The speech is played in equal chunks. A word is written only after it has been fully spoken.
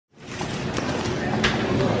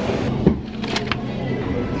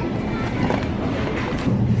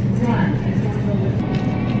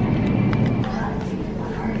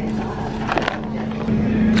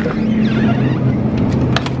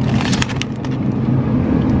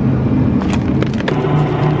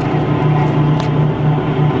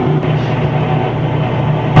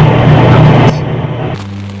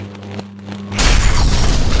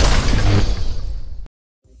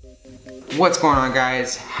What's going on,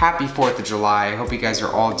 guys? Happy 4th of July. I hope you guys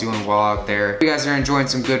are all doing well out there. You guys are enjoying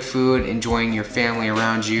some good food, enjoying your family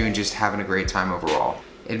around you, and just having a great time overall.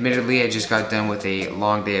 Admittedly, I just got done with a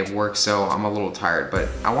long day of work, so I'm a little tired, but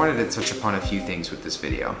I wanted to touch upon a few things with this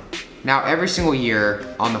video. Now, every single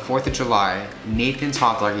year on the 4th of July, Nathan's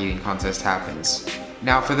hot dog eating contest happens.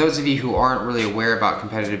 Now, for those of you who aren't really aware about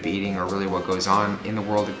competitive eating or really what goes on in the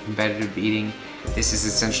world of competitive eating, this is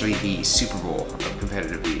essentially the Super Bowl of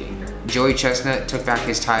competitive eating. Joey Chestnut took back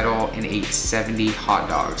his title and ate 70 hot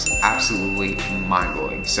dogs. Absolutely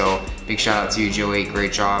mind-blowing. So, big shout out to you, Joey,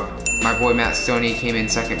 great job. My boy Matt Stoney came in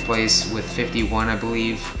second place with 51, I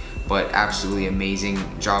believe, but absolutely amazing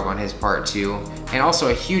job on his part too. And also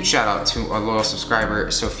a huge shout out to a loyal subscriber,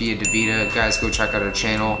 Sophia. Guys, go check out her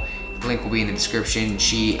channel. Link will be in the description.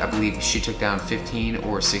 I believe she took down 15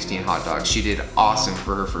 or 16 hot dogs. She did awesome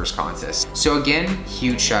for her first contest. So again,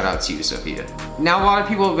 huge shout out to you, Sophia. Now, a lot of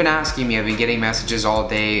people have been asking me, I've been getting messages all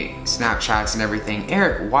day, Snapchats and everything.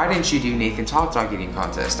 Erik, why didn't you do Nathan's hot dog eating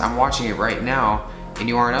contest? I'm watching it right now and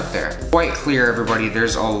you aren't up there. Quite clear, everybody,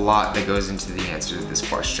 there's a lot that goes into the answer to this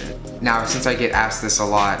question. Now, since I get asked this a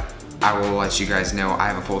lot, I will let you guys know I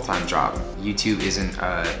have a full-time job. YouTube isn't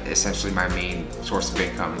essentially my main source of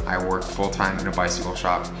income. I work full-time in a bicycle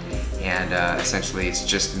shop, and essentially it's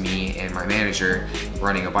just me and my manager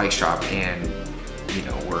running a bike shop, and you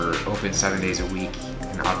know, we're open 7 days a week,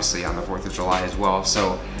 and obviously on the 4th of July as well.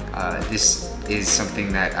 So this is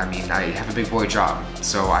something that, I mean, I have a big boy job,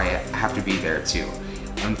 so I have to be there too.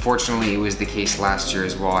 Unfortunately, it was the case last year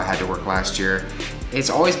as well. I had to work last year. It's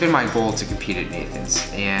always been my goal to compete at Nathan's,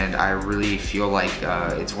 and I really feel like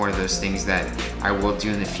it's one of those things that I will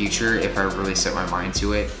do in the future if I really set my mind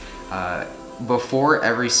to it. Before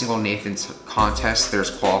every single Nathan's contest, there's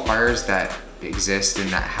qualifiers that exist and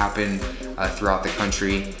that happen throughout the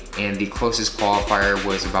country, and the closest qualifier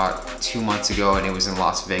was about 2 months ago, and it was in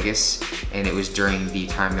Las Vegas, and it was during the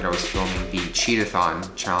time that I was filming the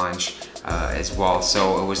Cheetathon challenge as well,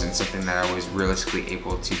 so it wasn't something that I was realistically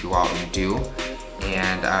able to go out and do.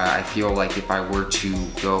 And I feel like if I were to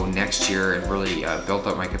go next year and really build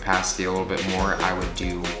up my capacity a little bit more, I would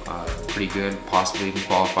do pretty good, possibly even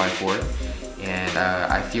qualify for it. And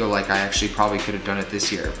I feel like I actually probably could have done it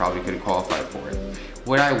this year. Probably could have qualified for it.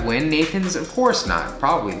 Would I win Nathan's? Of course not.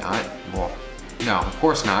 Probably not. Well, no, of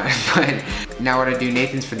course not. But now would I do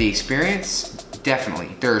Nathan's for the experience?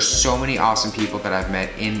 Definitely. There are so many awesome people that I've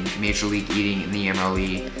met in Major League Eating in the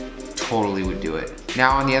MLE. Totally would do it.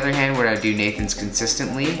 Now, on the other hand, would I do Nathan's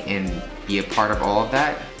consistently and be a part of all of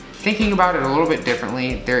that? Thinking about it a little bit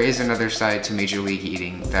differently, there is another side to Major League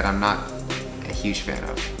Eating that I'm not a huge fan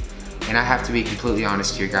of. And I have to be completely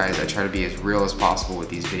honest here, guys. I try to be as real as possible with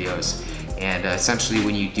these videos. And essentially,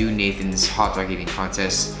 when you do Nathan's hot dog eating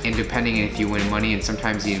contest, and depending if you win money, and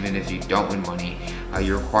sometimes even if you don't win money,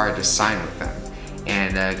 you're required to sign with them.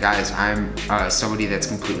 And guys, I'm somebody that's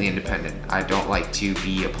completely independent. I don't like to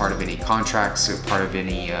be a part of any contracts, a part of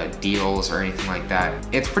any deals or anything like that.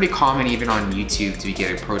 It's pretty common even on YouTube to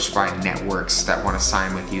get approached by networks that want to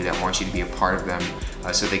sign with you, that want you to be a part of them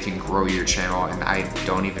so they can grow your channel, and I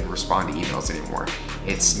don't even respond to emails anymore.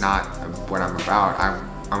 It's not what I'm about.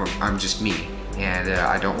 I'm just me. And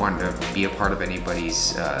I don't want to be a part of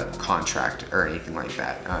anybody's contract or anything like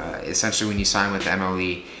that. Essentially, when you sign with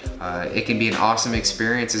MLE, it can be an awesome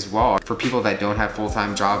experience as well. For people that don't have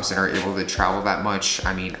full-time jobs and are able to travel that much,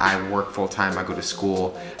 I mean, I work full-time, I go to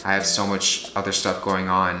school, I have so much other stuff going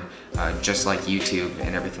on, just like YouTube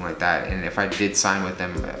and everything like that. And if I did sign with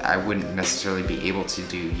them, I wouldn't necessarily be able to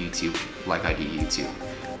do YouTube like I do YouTube.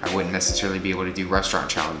 I wouldn't necessarily be able to do restaurant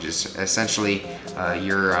challenges. Essentially,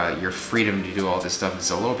 your freedom to do all this stuff is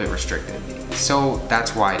a little bit restricted. So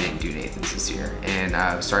that's why I didn't do Nathan's this year. And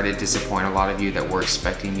I'm sorry to disappoint a lot of you that were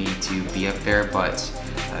expecting me to be up there, but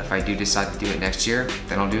if I do decide to do it next year,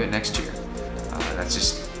 then I'll do it next year. That's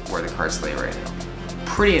just where the cards lay right now.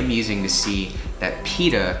 Pretty amusing to see that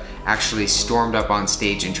Peta actually stormed up on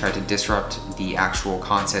stage and tried to disrupt the actual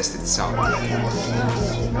contest itself.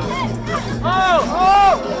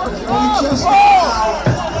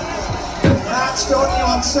 Matt Stoney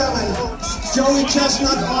on 7. Joey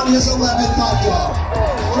Chestnut on his 11th hot dog.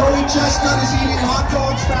 Joey Chestnut is eating hot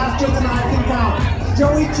dogs faster than I can count.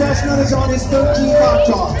 Joey Chestnut is on his 13th hot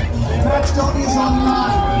dog. Matt Stoney is on 9.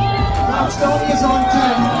 Matt Stoney is on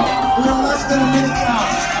 10. We're less than a minute now.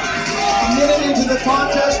 A minute into the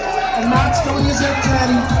contest, and Matt Stoney is at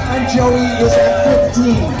 10, and Joey is at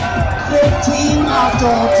 15. 15 hot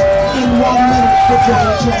dogs in 1 minute for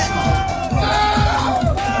Joey Chestnut.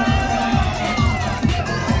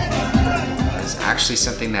 It's actually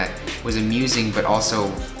something that was amusing, but also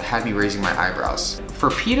had me raising my eyebrows. For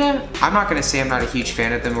Peta, I'm not gonna say I'm not a huge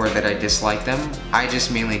fan of them or that I dislike them. I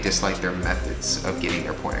just mainly dislike their methods of getting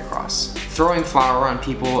their point across. Throwing flour on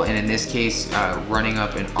people, and in this case, running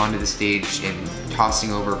up and onto the stage and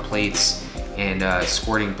tossing over plates and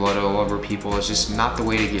squirting blood all over people is just not the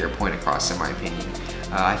way to get your point across, in my opinion.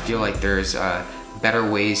 I feel like there's better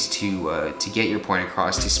ways to get your point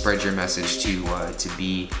across, to spread your message,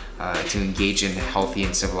 to engage in healthy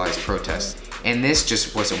and civilized protest. And this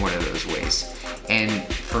just wasn't one of those ways. And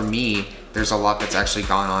for me, there's a lot that's actually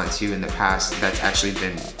gone on too in the past that's actually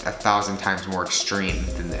been 1,000 times more extreme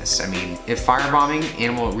than this. I mean, if firebombing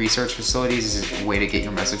animal research facilities is a way to get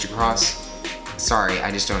your message across, sorry,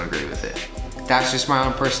 I just don't agree with it. That's just my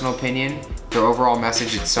own personal opinion. The overall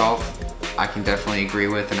message itself, I can definitely agree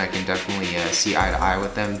with, and I can definitely see eye to eye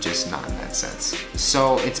with them, just not in that sense.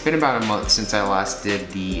 So it's been about a month since I last did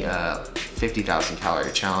the 50,000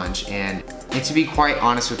 calorie challenge, and to be quite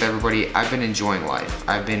honest with everybody, I've been enjoying life.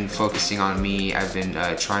 I've been focusing on me. I've been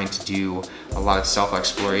trying to do a lot of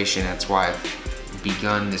self-exploration. That's why I've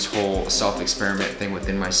begun this whole self-experiment thing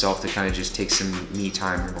within myself to kind of just take some me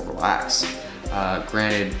time and relax.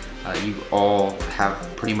 Granted, you all have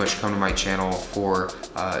pretty much come to my channel for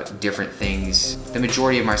different things. The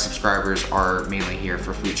majority of my subscribers are mainly here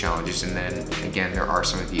for food challenges, and then again, there are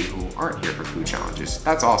some of you who aren't here for food challenges.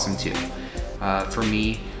 That's awesome too. For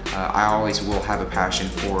me, I always will have a passion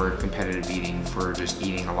for competitive eating, for just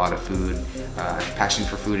eating a lot of food, passion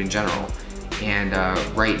for food in general. And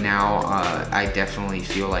right now, I definitely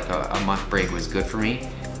feel like a month break was good for me.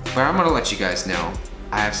 But I'm gonna let you guys know,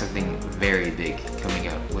 I have something very big coming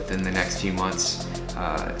up within the next few months.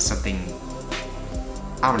 Something,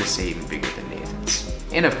 I'm gonna say even bigger than Nathan's.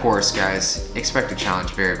 And of course, guys, expect a challenge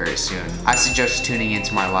very, very soon. I suggest tuning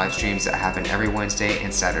into my live streams that happen every Wednesday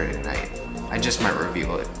and Saturday night. I just might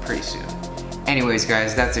reveal it pretty soon. Anyways,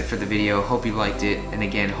 guys, that's it for the video. Hope you liked it. And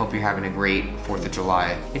again, hope you're having a great 4th of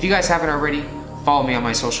July. If you guys haven't already, follow me on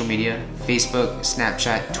my social media, Facebook,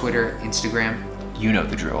 Snapchat, Twitter, Instagram. You know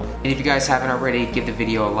the drill. And if you guys haven't already, give the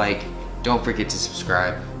video a like. Don't forget to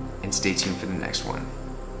subscribe and stay tuned for the next one.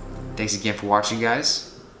 Thanks again for watching,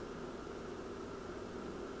 guys.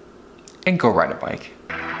 And go ride a bike.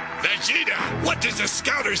 Vegeta, what does the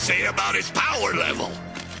scouter say about his power level?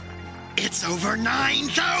 It's over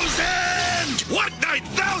 9,000! What,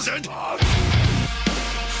 9,000?